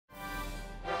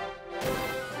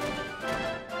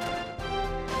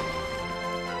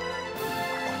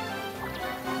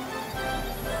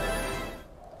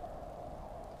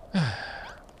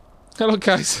Hello,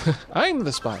 guys. I'm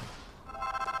the spy.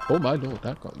 Oh, my lord.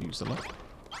 That got used a lot.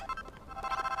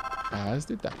 As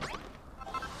did that one.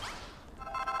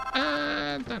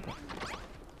 And that one.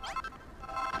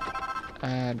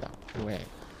 And that way.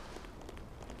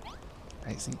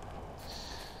 I see.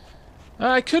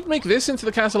 I could make this into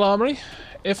the castle armory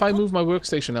if I move my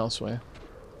workstation elsewhere.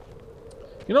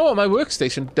 You know what? My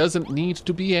workstation doesn't need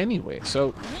to be anywhere,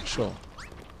 so sure.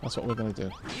 That's what we're going to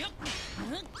do.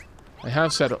 I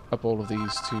have set up all of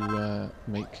these to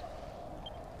make,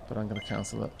 but I'm going to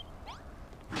cancel it.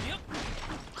 There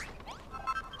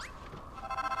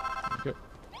we go.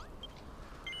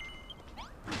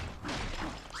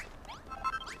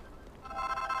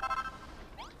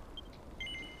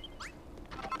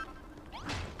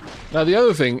 Now the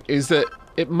other thing is that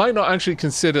it might not actually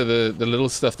consider the little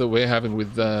stuff that we're having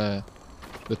with the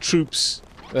troops,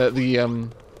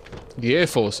 the Air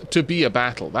Force, to be a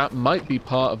battle. That might be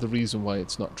part of the reason why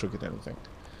it's not triggered anything.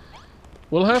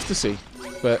 We'll have to see,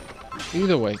 but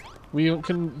either way, we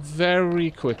can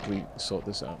very quickly sort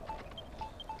this out.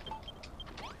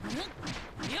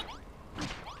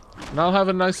 And I'll have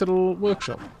a nice little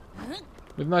workshop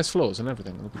with nice floors and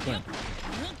everything. It'll be great.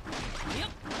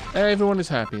 Everyone is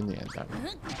happy in the end, that way.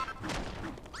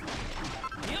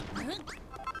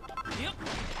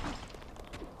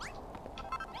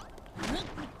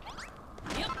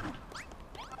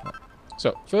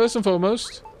 So, first and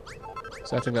foremost,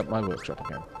 setting up my workshop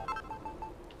again.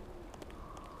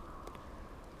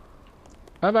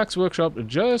 Aavak's workshop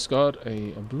just got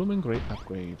a blooming great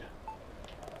upgrade.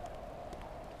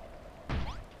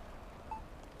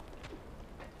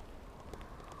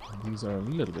 These are a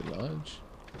little bit large.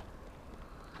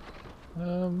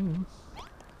 You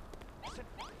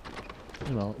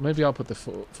know, maybe I'll put the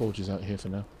forges out here for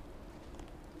now.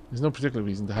 There's no particular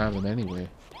reason to have them anyway,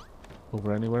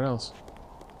 over anywhere else.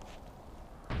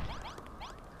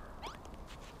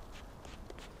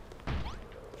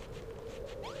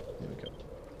 There we go.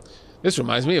 This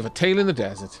reminds me of A Tale in the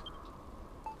Desert.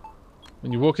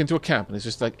 When you walk into a camp and it's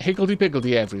just like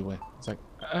higgledy-piggledy everywhere. It's like,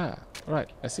 ah, right,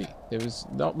 I see. There was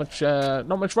not much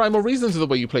rhyme or reason to the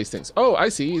way you place things. Oh, I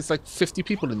see. It's like 50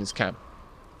 people in this camp.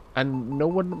 And no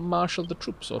one marshaled the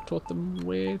troops or taught them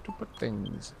where to put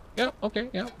things. Yeah, okay,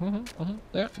 yeah,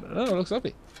 yeah, no, it looks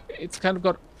lovely. It's kind of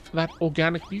got that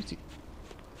organic beauty.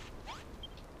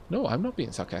 No, I'm not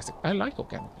being sarcastic. I like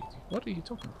organic beauty. What are you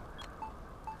talking about?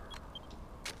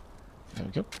 There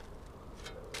we go.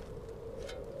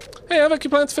 Hey, Aavak, you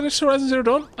plan to finish Horizon Zero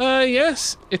Dawn?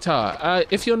 Yes, Itar.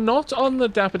 If you're not on the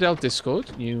Dapperdale Discord,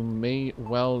 you may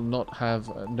well not have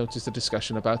noticed a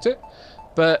discussion about it.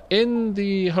 But in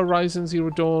the Horizon Zero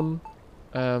Dawn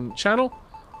channel,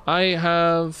 I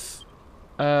have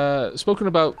spoken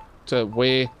about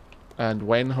where and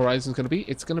when Horizon's going to be.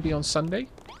 It's going to be on Sunday.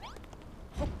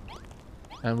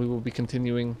 And we will be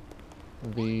continuing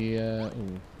the...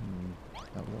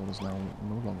 that wall is now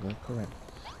no longer correct.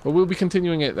 But we'll be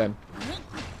continuing it then.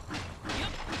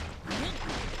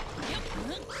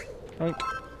 Right.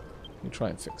 Let me try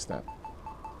and fix that.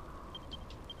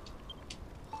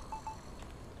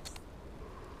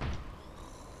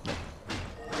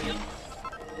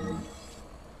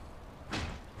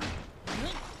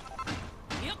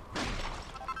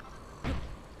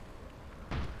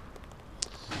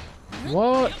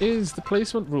 What is the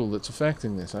placement rule that's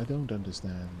affecting this? I don't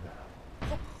understand.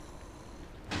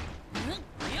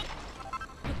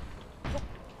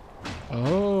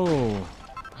 Oh,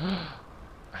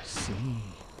 I see.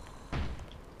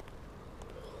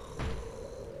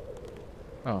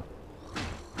 Oh,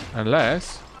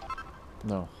 unless,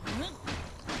 no.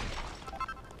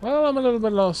 Well, I'm a little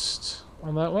bit lost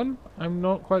on that one. I'm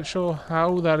not quite sure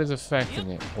how that is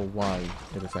affecting it or why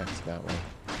it affects it that way.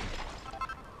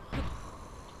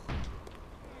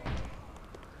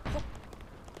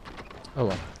 Oh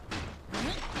well.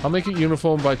 I'll make it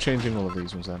uniform by changing all of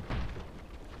these ones then.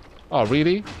 Oh,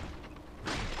 really?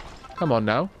 Come on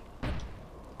now.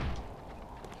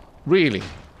 Really?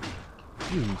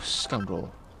 You scoundrel.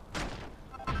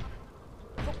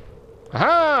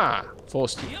 Aha!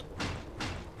 Forced you.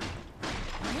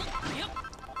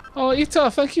 Oh, Ita,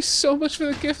 thank you so much for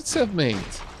the gift sub,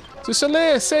 mate. To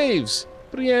Soleil saves,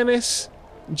 Briennis,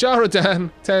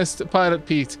 Jaradan, Test, Pirate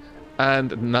Pete,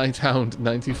 and Nighthound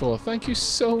 94. Thank you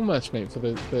so much, mate, for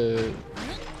the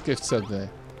gift sub there.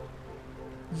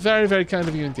 Very, very kind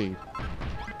of you indeed.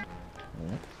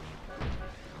 Yeah.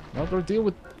 Now I've got to deal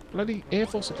with bloody Air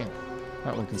Force again.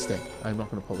 That one can stay. I'm not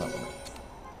going to pull that one out.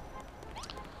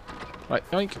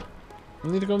 Right, yoink. I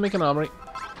need to go make an armory.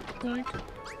 Yoink.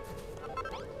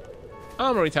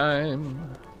 Armory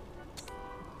time.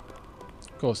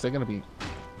 Of course, they're going to be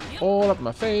all up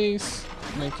my face,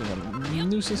 making a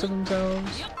nuisance of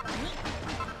themselves.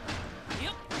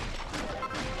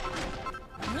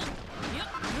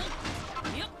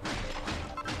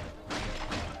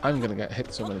 I'm gonna get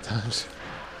hit so many times.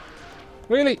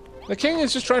 Really? The king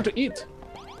is just trying to eat.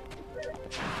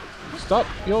 Stop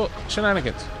your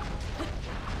shenanigans.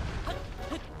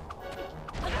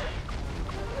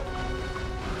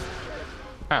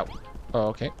 Ow. Oh,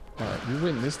 okay. Alright, you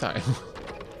win this time.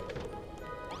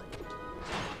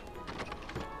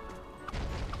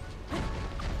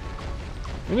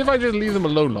 And if I just leave them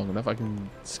alone long enough, I can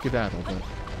skedaddle, but...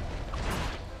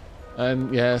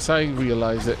 And yes, I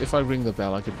realize that if I ring the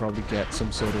bell, I could probably get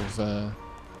some sort of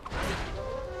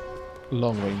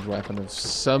long-range weapon of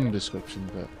some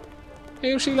description, but...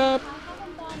 Hey, Sheila!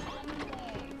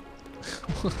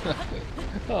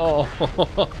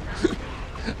 Oh,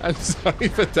 I'm sorry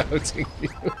for doubting you.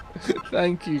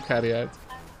 Thank you, Cariad.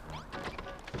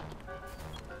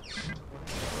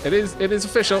 It is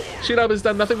official. Sheila has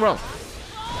done nothing wrong.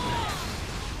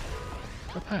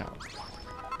 How?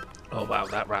 Oh wow,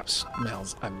 that wrap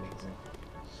smells amazing.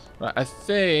 Right, I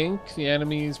think the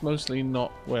enemy is mostly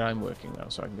not where I'm working now,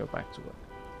 so I can go back to work.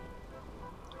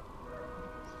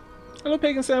 Hello,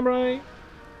 Pagan Samurai!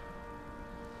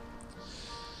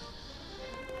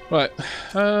 Right,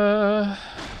 well,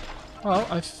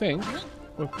 I think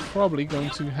we're probably going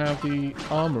to have the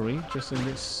armory just in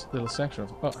this little section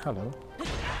of... Oh, hello.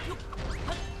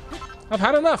 I've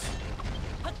had enough!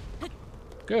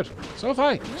 Good. So have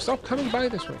I. Stop coming by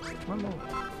this way. One more.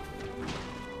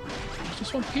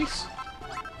 Just one piece.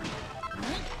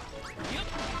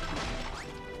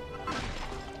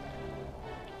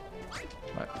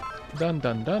 Right. Done,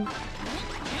 done, done.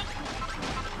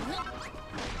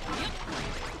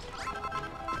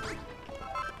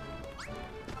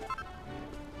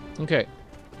 Okay.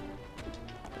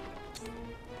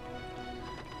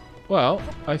 Well,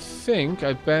 I think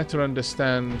I better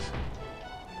understand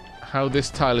how this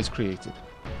tile is created.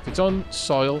 If it's on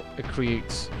soil, it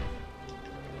creates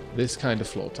this kind of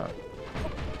floor tile.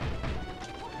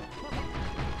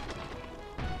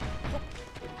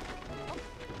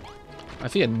 I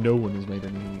fear no one has made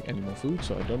any more food,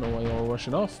 so I don't know why you're all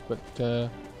rushing off, but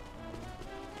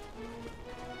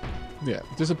yeah,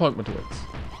 disappointment awaits.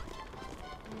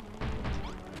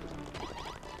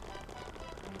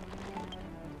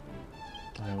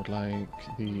 I would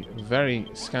like the very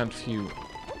scant few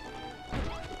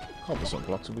cobblestone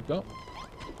blocks that we've got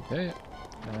there,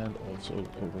 and also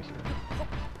over here.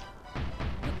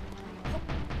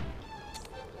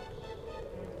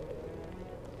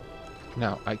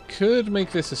 Now, I could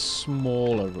make this a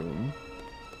smaller room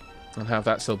and have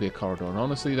that still be a corridor, and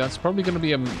honestly, that's probably going to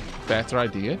be a better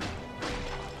idea,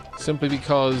 simply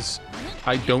because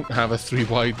I don't have a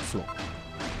 3-wide floor.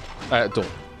 Door.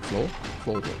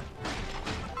 Floor door.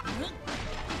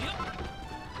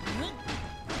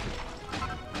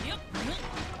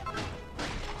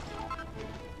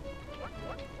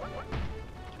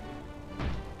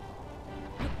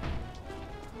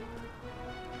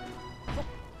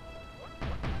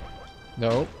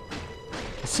 No.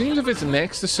 It seems if it's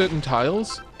next to certain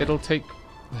tiles, it'll take...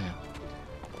 Yeah.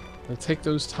 It'll take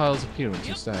those tiles' appearance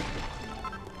instead.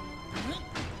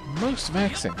 Most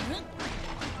vexing.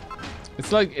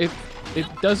 It's like it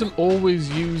doesn't always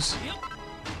use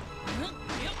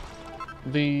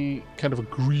the kind of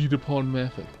agreed upon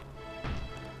method.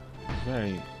 It's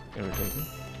very irritating.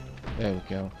 There we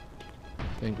go.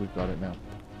 I think we've got it now.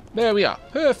 There we are.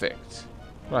 Perfect.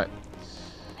 Right.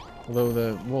 Although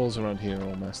the walls around here are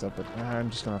all messed up, but I'm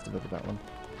just going to have to live with that one.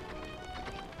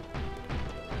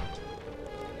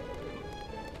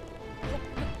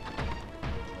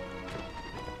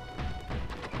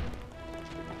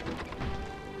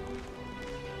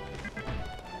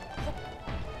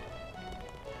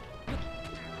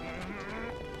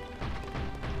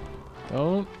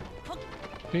 Don't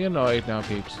be annoyed now,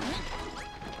 peeps.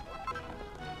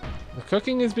 The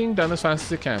cooking is being done as fast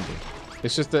as it can be.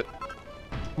 It's just that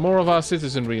more of our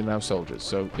citizenry are now soldiers,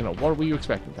 so, you know, what were you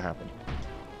expecting to happen?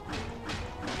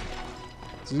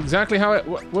 This is exactly how it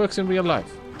works in real life.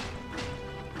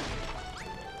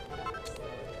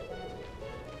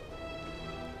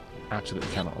 Absolutely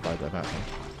cannot abide by that one.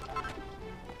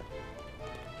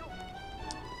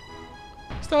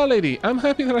 Star Lady, I'm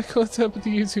happy that I caught up with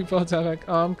the YouTube bot, Aavak.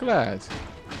 Oh, I'm glad.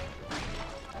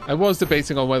 I was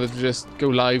debating on whether to just go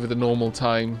live at the normal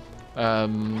time.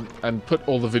 And put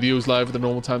all the videos live at the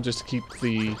normal time just to keep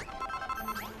the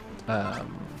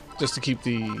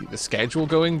schedule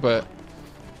going, but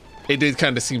it did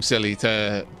kind of seem silly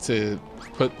to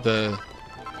put the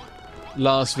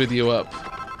last video up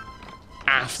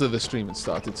after the stream had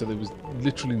started, so there was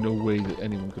literally no way that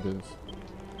anyone could have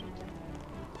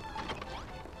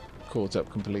caught up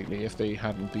completely if they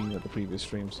hadn't been at the previous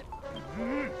streams.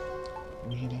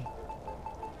 Really?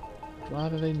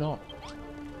 Rather they not.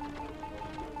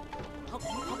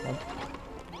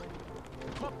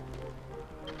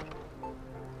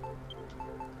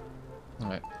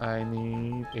 Alright, I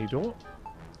need a door.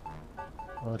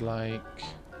 I would like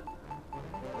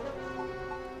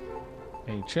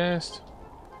a chest.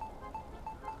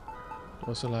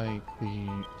 Also like the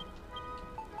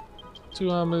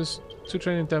 2 armors, 2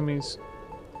 training dummies,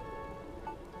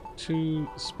 2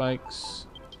 spikes,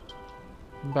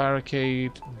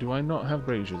 barricade. Do I not have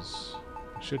braziers?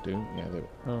 I should do. Yeah, there.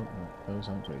 Oh, no, those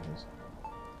aren't braziers.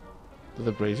 Did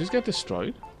the braziers get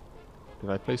destroyed? Did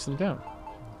I place them down?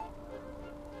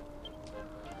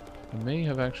 I may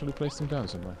have actually placed them down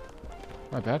somewhere.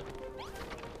 My bad.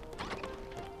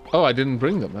 Oh, I didn't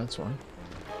bring them, that's why.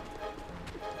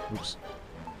 Oops.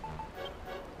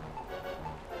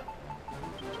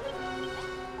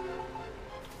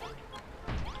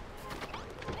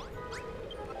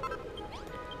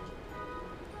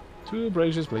 Two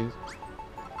braziers, please.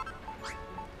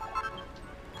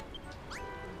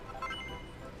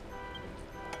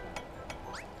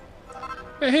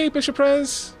 Hey, Bishop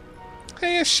Prez!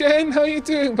 Hey, Shen, how you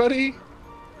doing, buddy?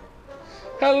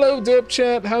 Hello, Derp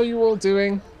Chat, how you all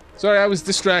doing? Sorry, I was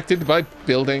distracted by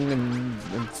building and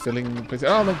filling...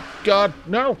 Oh my god,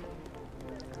 no!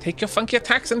 Take your funky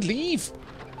attacks and leave!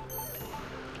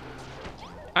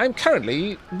 I'm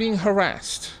currently being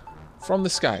harassed from the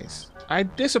skies. I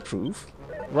disapprove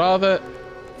rather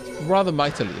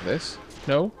mightily of this.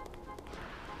 No?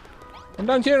 Come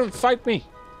down here and fight me!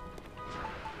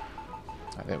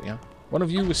 Ah, there we are. One of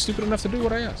you was stupid enough to do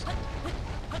what I asked.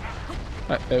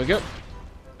 Right, there we go.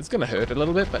 It's gonna hurt a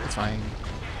little bit, but it's fine.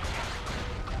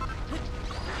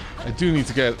 I do need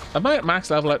to get... Am I at max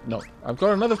level? No. I've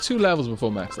got another 2 levels before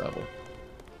max level.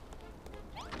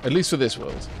 At least for this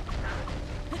world.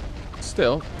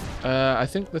 Still, I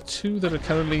think the 2 that are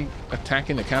currently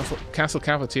attacking the castle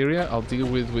cafeteria, I'll deal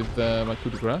with my coup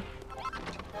de grace.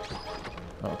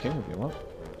 Oh, okay, maybe I won't.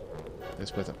 They're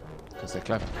split up, because they're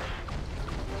clever.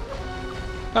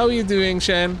 How are you doing,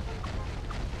 Shen?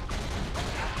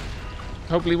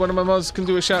 Hopefully one of my mods can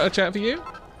do a shout-out chat for you.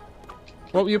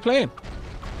 What were you playing?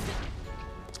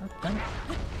 Oh, damn it.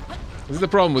 This is the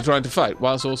problem with trying to fight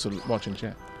whilst also watching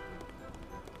chat.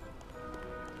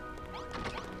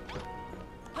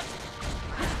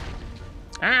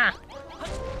 Ah!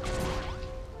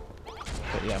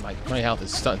 But yeah, my health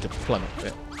is starting to plummet a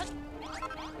bit.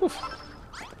 Oof.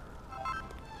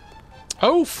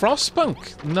 Oh,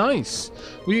 Frostpunk! Nice!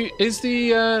 Is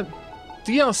the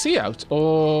DLC out,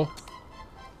 or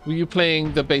were you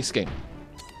playing the base game?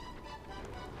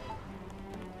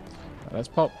 Right, let's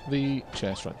pop the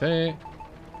chest right there.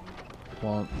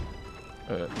 One.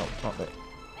 No, not there.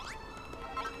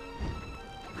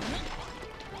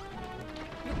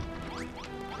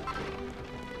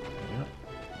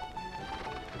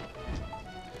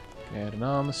 Get an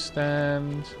armor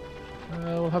stand.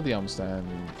 We'll have the armor stand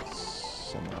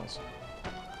somewhere else.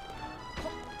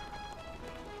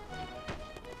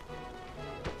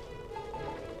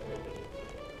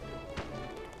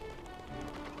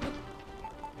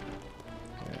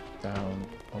 Get down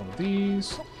all of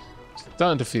these.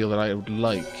 Starting to feel that I would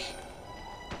like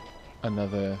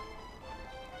another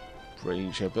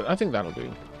brazier, but I think that'll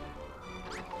do.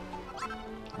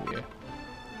 Yeah.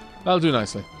 That'll do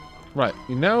nicely. Right,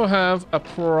 we now have a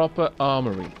proper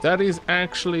armory. That is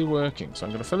actually working. So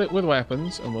I'm going to fill it with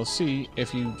weapons, and we'll see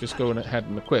if you just go ahead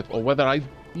and equip, or whether I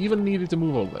even needed to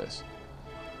move all this.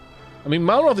 I mean,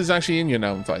 Malroth is actually in here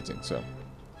now and fighting, so...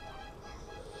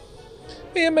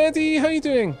 Hey, Maddie, how you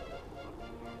doing?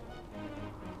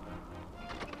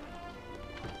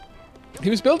 He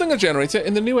was building a generator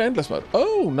in the new Endless mode.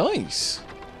 Oh, nice!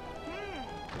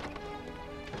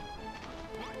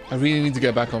 I really need to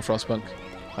get back on Frostpunk.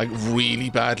 Like, really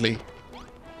badly.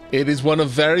 It is one of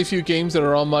very few games that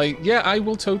are on my... Yeah, I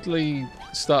will totally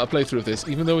start a playthrough of this,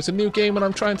 even though it's a new game and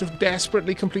I'm trying to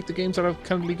desperately complete the games that I've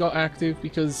currently got active,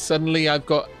 because suddenly I've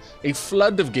got a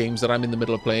flood of games that I'm in the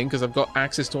middle of playing because I've got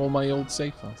access to all my old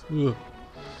save files.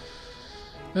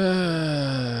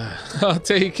 I'll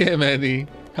take him, Eddie.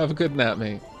 Have a good nap,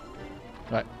 mate.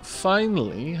 Right,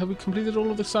 finally, have we completed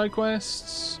all of the side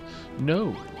quests?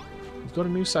 No. We've got a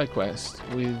new side quest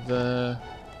with...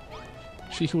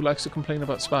 She who likes to complain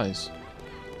about spies.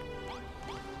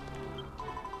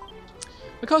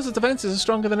 The cause's defences are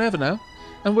stronger than ever now,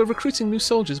 and we're recruiting new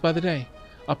soldiers by the day.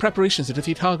 Our preparations to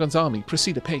defeat Hargon's army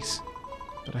proceed apace.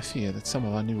 But I fear that some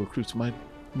of our new recruits might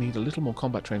need a little more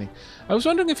combat training. I was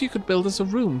wondering if you could build us a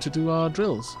room to do our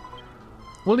drills.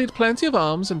 We'll need plenty of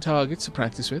arms and targets to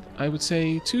practice with. I would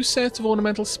say 2 sets of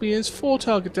ornamental spears, 4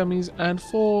 target dummies, and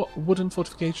 4 wooden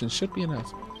fortifications should be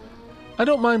enough. I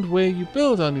don't mind where you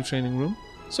build our new training room,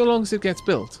 so long as it gets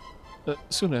built.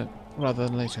 Sooner rather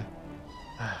than later.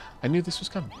 I knew this was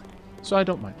coming, so I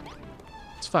don't mind.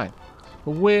 It's fine.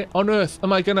 But where on earth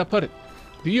am I going to put it?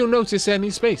 Do you notice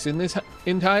any space in this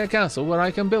entire castle where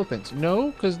I can build things? No,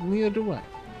 because neither do I.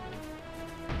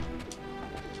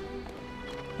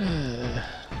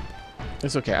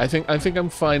 It's okay. I think I'm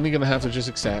finally gonna have to just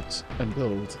accept and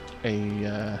build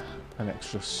an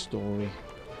extra story.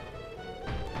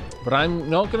 But I'm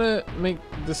not gonna make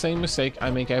the same mistake I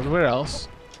make everywhere else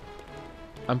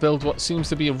and build what seems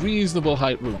to be a reasonable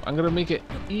height room. I'm gonna make it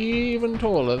even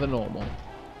taller than normal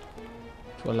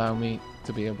to allow me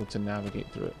to be able to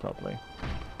navigate through it properly.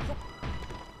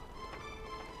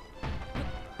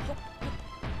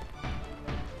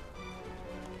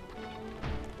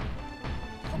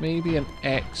 Maybe an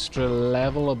extra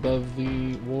level above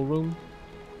the war room.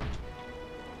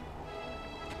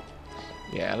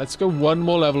 Yeah, let's go one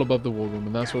more level above the war room,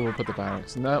 and that's where we'll put the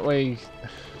barracks. And that way,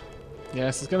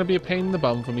 yes, it's going to be a pain in the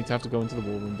bum for me to have to go into the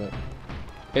war room, but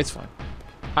it's fine.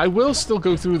 I will still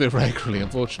go through there regularly,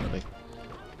 unfortunately,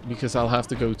 because I'll have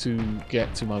to go to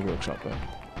get to my workshop there.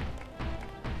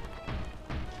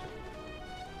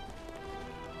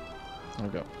 There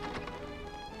we go.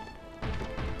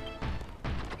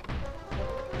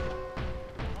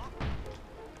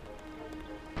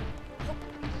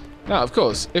 Now, of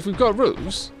course, if we've got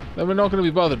roofs, then we're not going to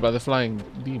be bothered by the flying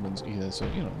demons either, so,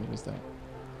 you know, there's that.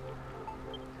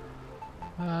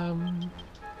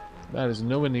 That is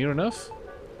nowhere near enough.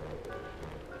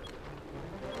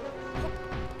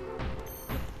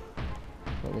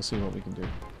 But we'll see what we can do.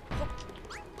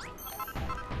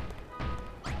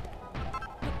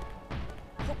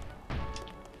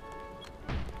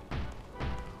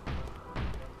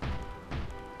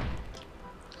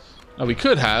 Now, we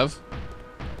could have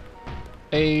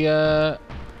a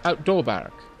outdoor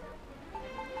barrack,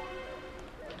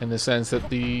 in the sense that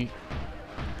it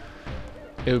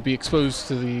would be exposed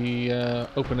to the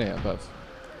open air above.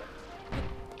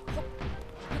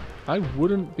 I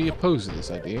wouldn't be opposed to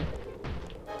this idea,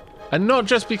 and not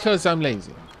just because I'm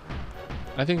lazy.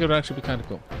 I think it would actually be kind of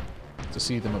cool to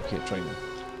see them up here training.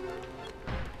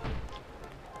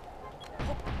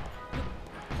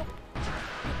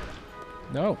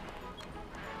 No.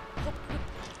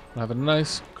 We'll have a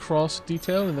nice cross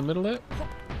detail in the middle there.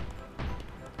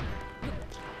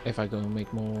 If I go and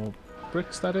make more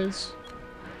bricks, that is.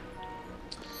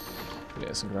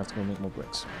 Yes, I'm going to have to go make more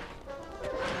bricks.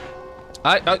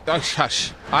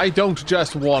 Shush. I don't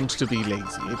just want to be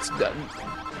lazy. It's...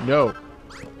 no.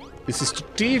 This is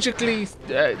strategically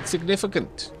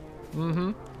significant.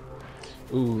 Mm-hmm.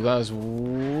 Ooh, that was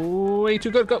way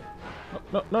too good. Go.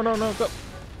 No, no, no, no, go.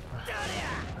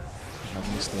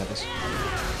 I've missed the others.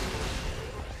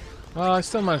 Oh, I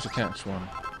still managed to catch one.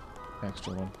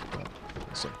 Extra one. Yeah,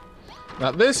 let's see.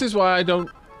 Now, this is why I don't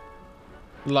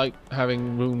like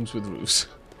having rooms with roofs.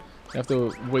 You have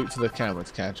to wait for the camera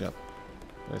to catch up.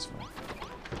 That's fine.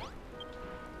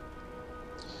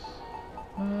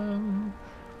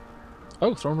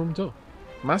 Oh, throne room door.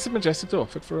 Massive, majestic door,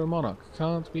 fit for a monarch.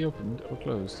 Can't be opened or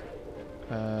closed.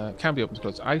 Can be opened or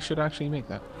closed. I should actually make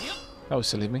that. That was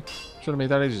silly of me. Should have made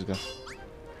that ages ago.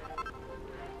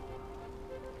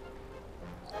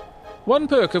 One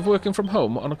perk of working from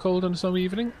home on a cold and snowy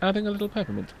evening, adding a little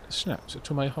peppermint schnapps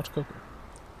to my hot cocoa.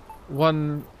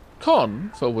 One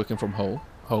con for working from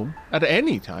home at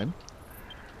any time,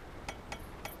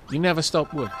 you never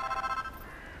stop work.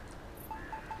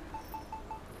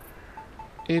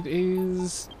 It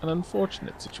is an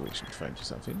unfortunate situation to find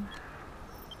yourself in.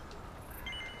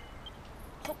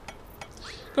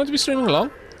 Going to be streaming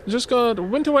along. Just got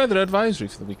winter weather advisory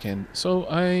for the weekend, so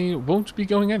I won't be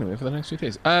going anywhere for the next few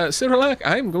days. Cyrilak,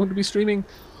 I'm going to be streaming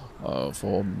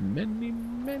for many,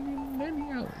 many,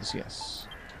 many hours, yes.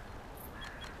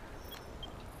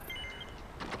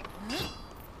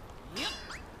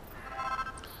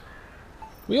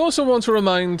 We also want to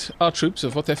remind our troops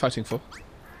of what they're fighting for.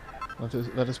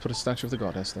 Let us put a statue of the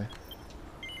goddess there.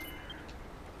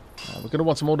 We're going to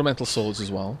want some ornamental swords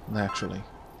as well, naturally.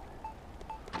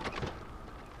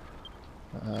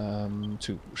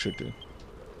 2 should do.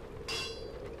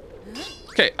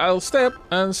 Okay, I'll stay up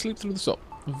and sleep through the storm.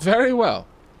 Very well.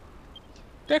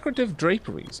 Decorative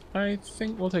draperies. I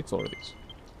think we'll take 4 of these.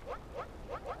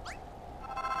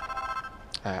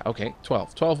 Okay,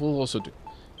 12. 12 will also do.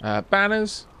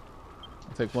 Banners.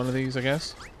 I'll take 1 of these, I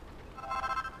guess.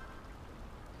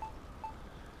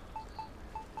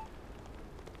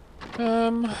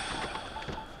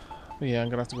 But yeah, I'm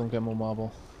gonna have to go and get more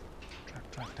marble.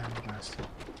 Drag down the bastard.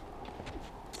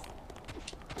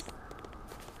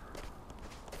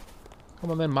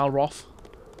 Come on then, Malroth.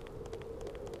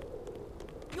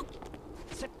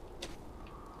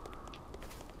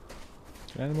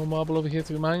 Is there any more marble over here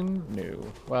to be mined? No.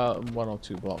 Well, 1 or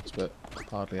 2 blocks, but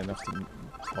hardly enough to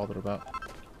bother about.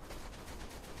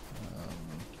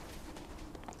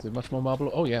 Is there much more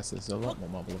marble? Oh yes, there's a lot more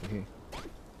marble over here.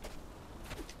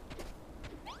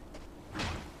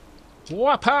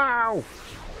 Wapow!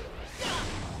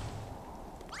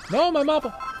 No, my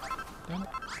marble! Damn it.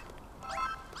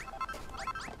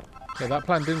 Yeah, that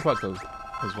plan didn't quite go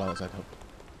as well as I'd hoped.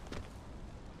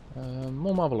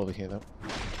 More marble over here, though.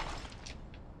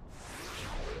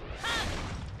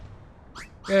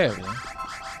 There we go.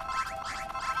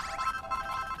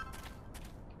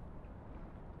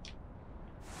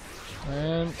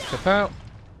 And step out.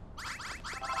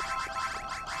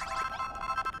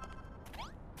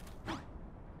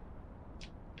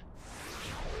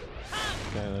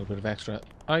 Get a little bit of extra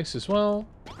ice as well.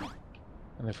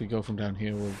 And if we go from down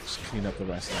here, we'll just clean up the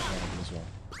rest of that marble as well.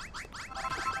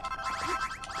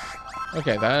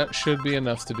 Okay, that should be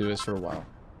enough to do this for a while.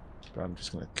 But I'm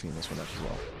just going to clean this one up as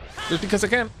well. Just because I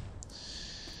can.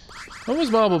 When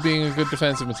was marble being a good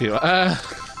defensive material?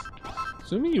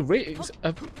 Assuming you raise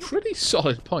a pretty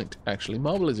solid point, actually.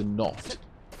 Marble is not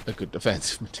a good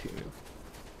defensive material.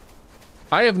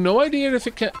 I have no idea if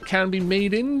it can be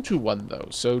made into one, though.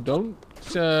 So don't...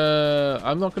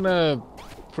 I'm not going to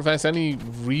profess any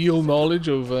real knowledge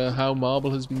of how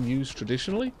marble has been used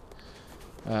traditionally.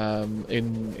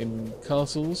 In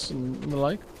castles and the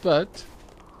like. But...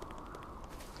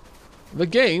 the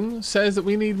game says that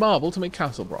we need marble to make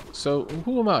castle blocks. So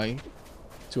who am I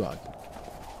to argue?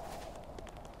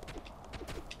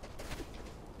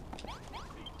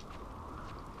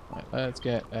 Right, let's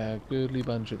get a goodly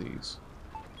bunch of these.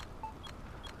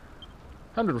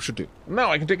 100 should do. Now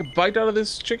I can take a bite out of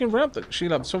this chicken wrap that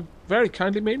Sheila so very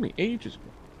kindly made me ages ago.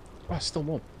 Oh, still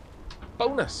more.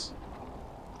 Bonus!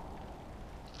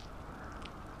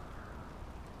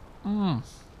 Mmm.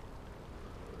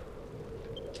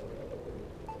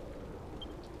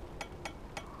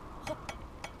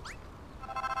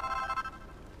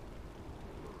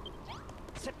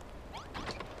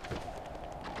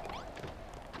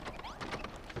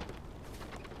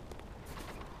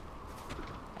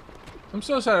 I'm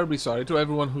so terribly sorry to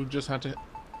everyone who just had to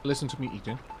listen to me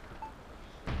eating.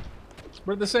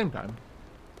 But at the same time,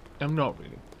 I'm not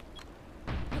really.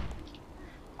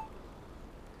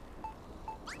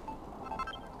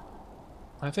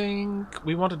 I think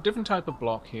we want a different type of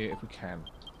block here if we can.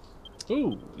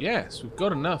 Ooh, yes, we've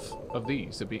got enough of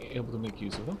these to be able to make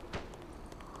use of them.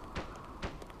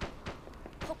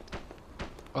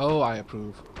 Oh, I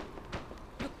approve.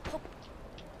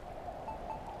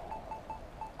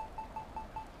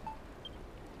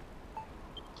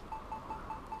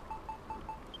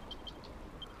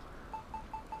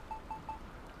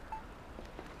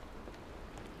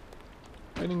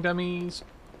 Training dummies.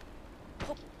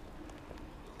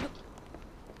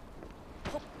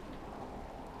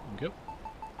 Go.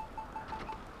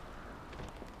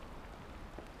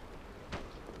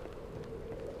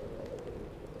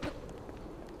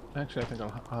 Actually, I think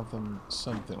I'll have them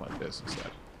something like this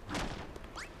instead.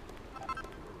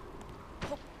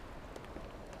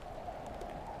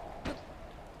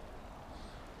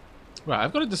 Right,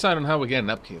 I've got to decide on how we're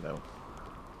getting up here, though.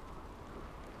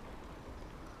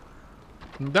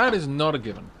 That is not a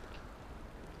given.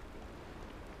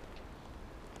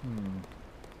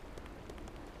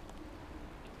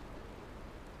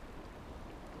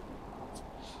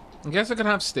 I guess I could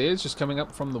have stairs just coming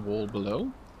up from the wall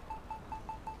below.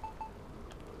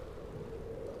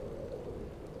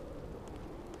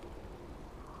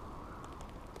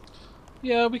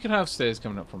 Yeah, we could have stairs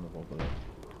coming up from the wall below.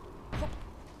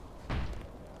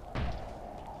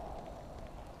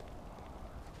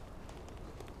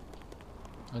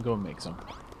 I'll go and make some.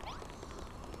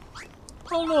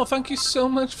 Oh no, thank you so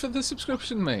much for the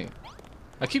subscription, mate.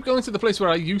 I keep going to the place where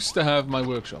I used to have my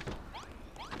workshop.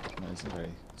 That isn't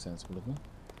very sensible of me.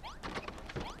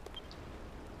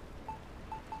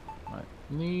 Right,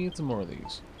 need some more of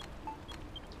these.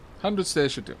 100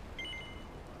 stairs should do.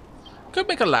 Could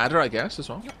make a ladder, I guess, as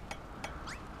well.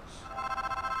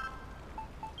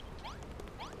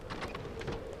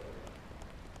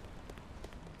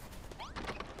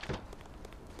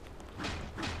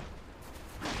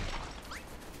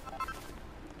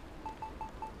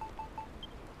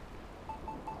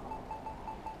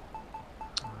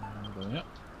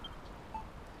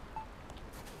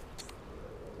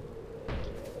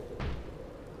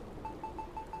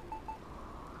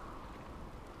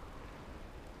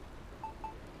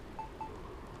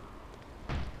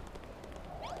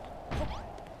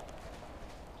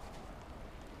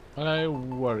 I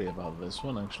worry about this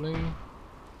one, actually.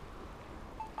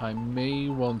 I may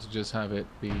want to just have it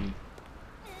be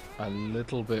a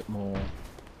little bit more...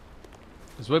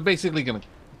 Because we're basically going to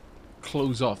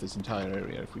close off this entire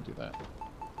area if we do that.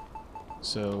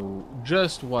 So,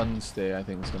 just one stay, I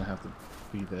think, is going to have to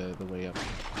be the way up.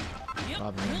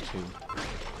 Rather than two.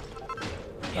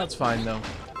 That's fine, though.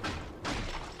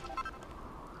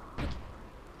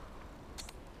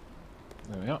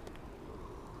 There we are.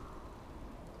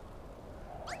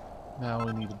 Now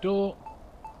we need a door,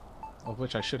 of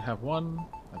which I should have one,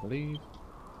 I believe.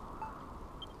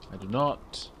 I do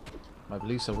not. My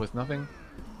beliefs are worth nothing.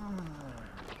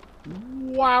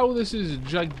 Wow, this is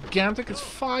gigantic. It's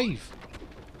 5.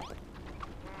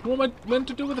 What am I meant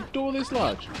to do with a door this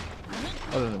large?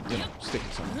 Other than, you know, stick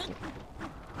it somewhere.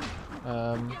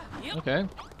 Okay.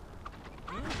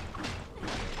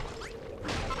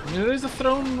 I mean, there is a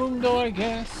throne room door, I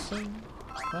guess, so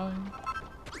fine.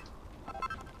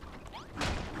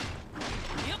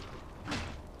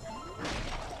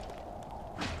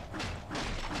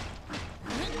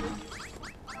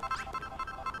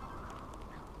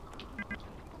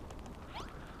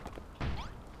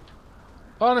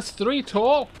 Oh, and it's 3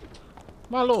 tall?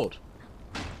 My lord.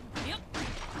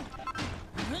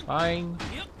 Fine.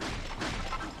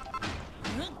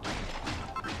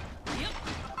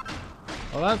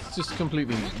 Well, that's just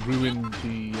completely ruined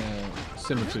the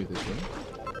symmetry of this room.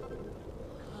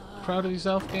 Proud of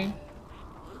yourself, game?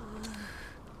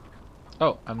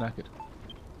 Oh, I'm knackered.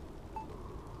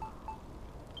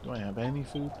 Do I have any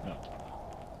food? No.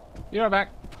 You're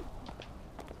back.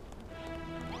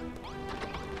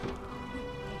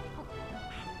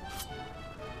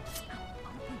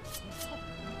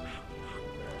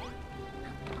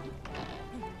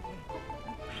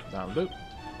 That'll do.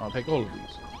 I'll take all of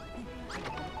these.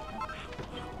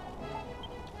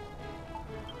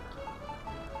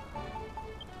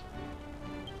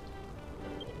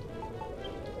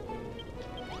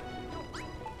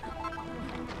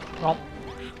 Oh.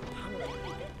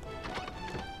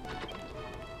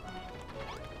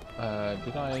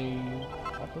 Did I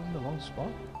pop those in the wrong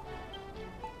spot?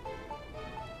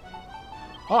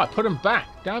 Oh, I put them back.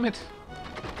 Damn it.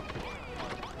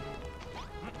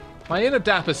 My inner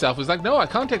dapper self was like, no, I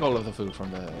can't take all of the food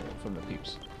from the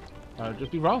peeps. I would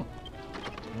just be wrong.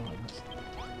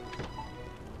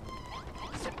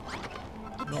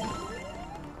 No, no.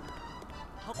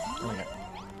 Okay.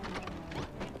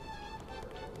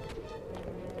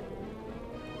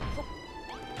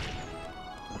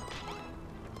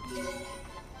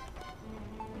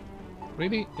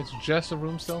 Really? It's just a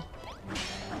room still?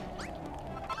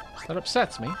 That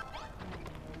upsets me.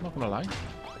 I'm not gonna lie.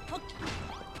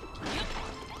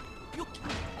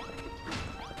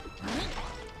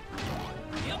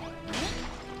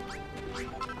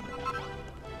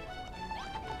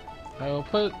 I will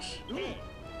put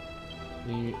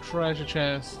the treasure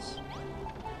chests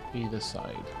either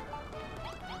side.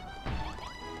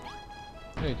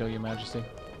 There you go, Your Majesty.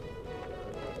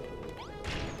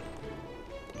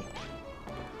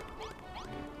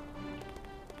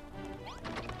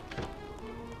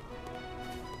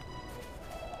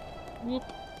 Whoop.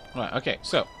 Right, okay,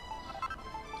 so.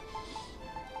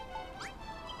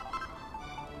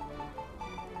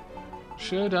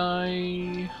 Should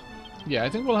I... Yeah, I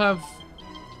think we'll have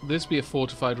this be a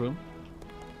fortified room.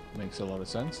 Makes a lot of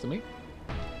sense to me.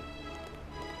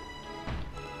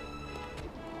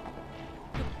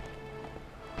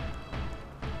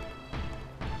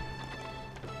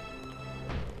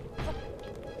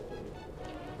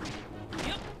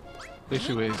 The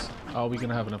issue is, are we going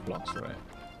to have enough blocks for it?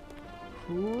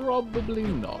 Probably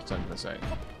not, I'm going to say.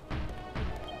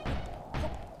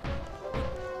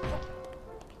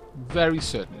 Very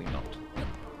certainly not.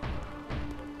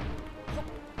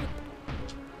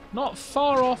 Not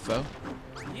far off, though.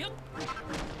 Yeah,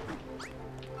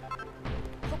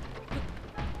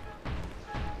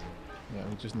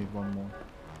 we just need one more.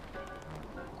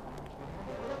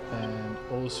 And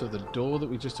also the door that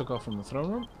we just took off from the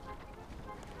throne room.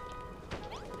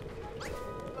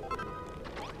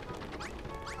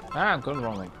 Ah, I'm going the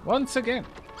wrong way. Once again.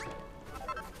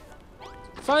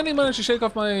 Finally managed to shake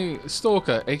off my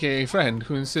stalker, aka friend,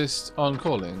 who insists on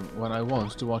calling when I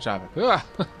want to watch Aavak.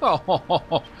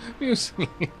 Oh, musically.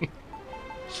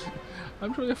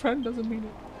 I'm sure your friend doesn't mean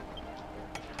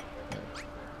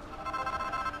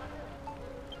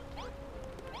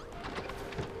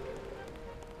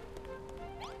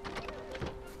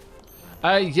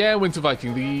it. Yeah, Winter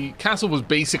Viking. The castle was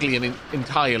basically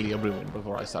entirely a ruin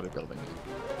before I started building it.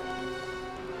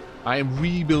 I am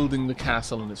rebuilding the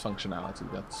castle and its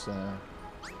functionality.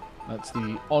 That's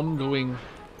the ongoing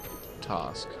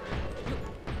task.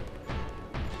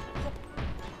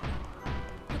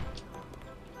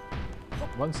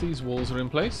 Once these walls are in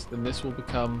place, then this will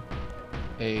become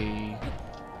an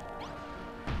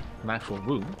actual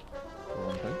room, for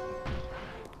one thing.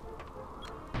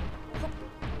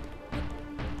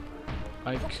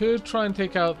 I could try and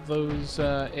take out those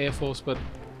Air Force, but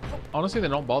honestly, they're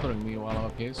not bothering me while I'm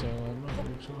up here, so I'm not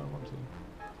really sure I want to.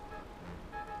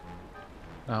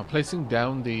 Now, placing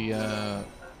down the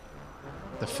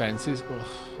fences, ugh,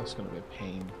 that's going to be a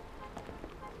pain.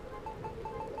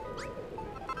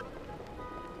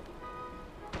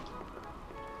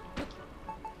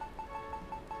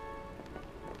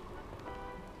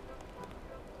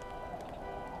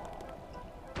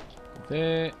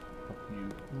 There, you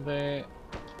there.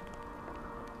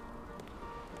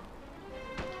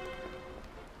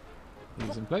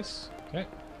 These in place. Okay.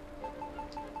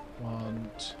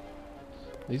 Want.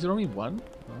 These are only one?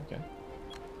 Okay.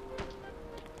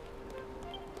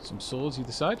 Some swords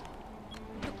either side.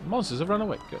 The monsters have run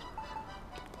away. Good.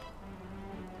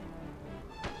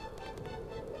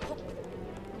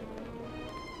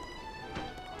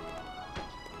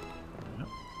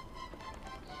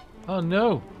 Oh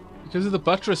no! Because of the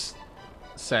buttress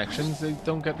sections, they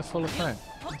don't get the full effect.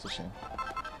 That's a shame.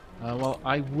 Well,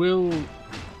 I will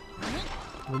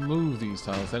remove these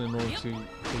tiles then in order to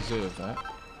preserve that.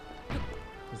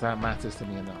 Because that matters to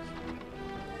me enough.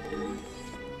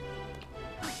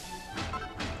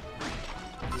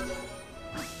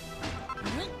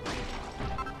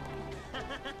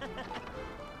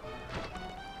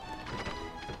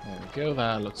 There we go,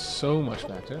 that looks so much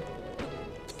better.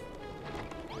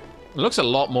 It looks a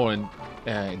lot more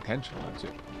intentional,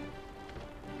 actually.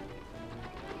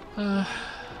 Well,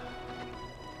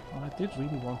 I did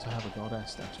really want to have a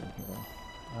goddess statue here.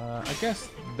 I guess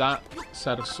that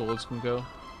set of swords can go.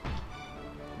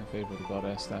 My favorite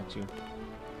goddess statue.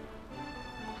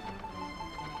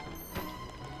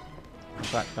 In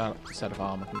fact, that set of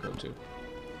armor can go too.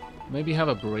 Maybe have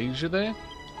a brazier there?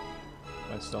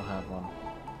 I still have one.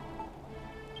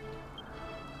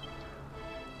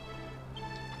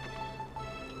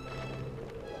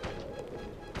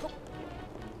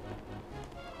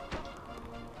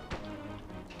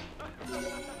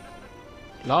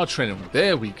 Large trainer,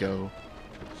 there we go.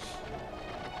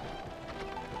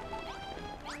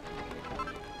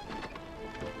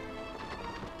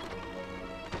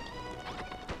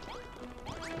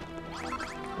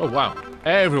 Oh wow,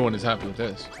 everyone is happy with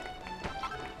this.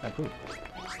 Ah, cool.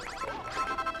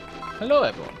 Hello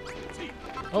everyone.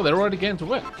 Oh, they're already getting to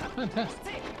work.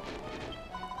 Fantastic.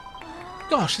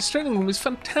 Gosh, this training room is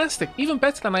fantastic. Even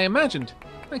better than I imagined.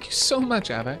 Thank you so much,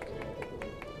 Aavak.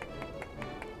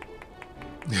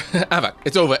 Aavak,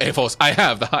 it's over, Air Force. I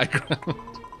have the high ground.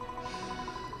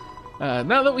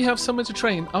 Now that we have somewhere to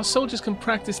train, our soldiers can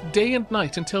practice day and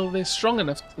night until they're strong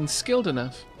enough and skilled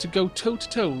enough to go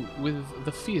toe-to-toe with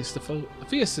the fiercest of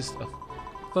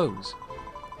foes.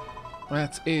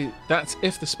 That's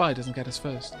if the spy doesn't get us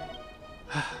first.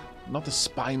 Not the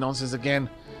spy nonsense again.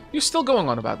 You're still going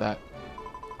on about that.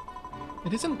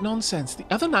 It isn't nonsense. The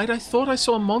other night I thought I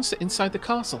saw a monster inside the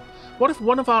castle. What if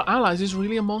one of our allies is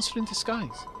really a monster in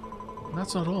disguise? And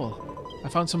that's not all. I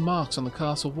found some marks on the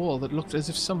castle wall that looked as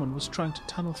if someone was trying to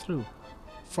tunnel through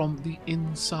from the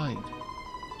inside.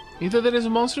 Either there is a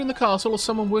monster in the castle or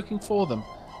someone working for them.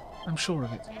 I'm sure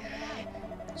of it.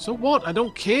 So what? I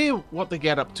don't care what they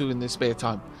get up to in their spare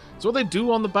time. It's what they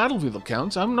do on the battlefield that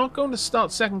counts. I'm not going to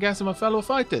start second-guessing my fellow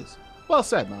fighters. Well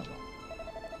said, Malroth.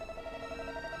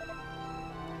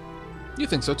 You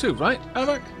think so too, right,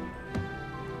 Aavak?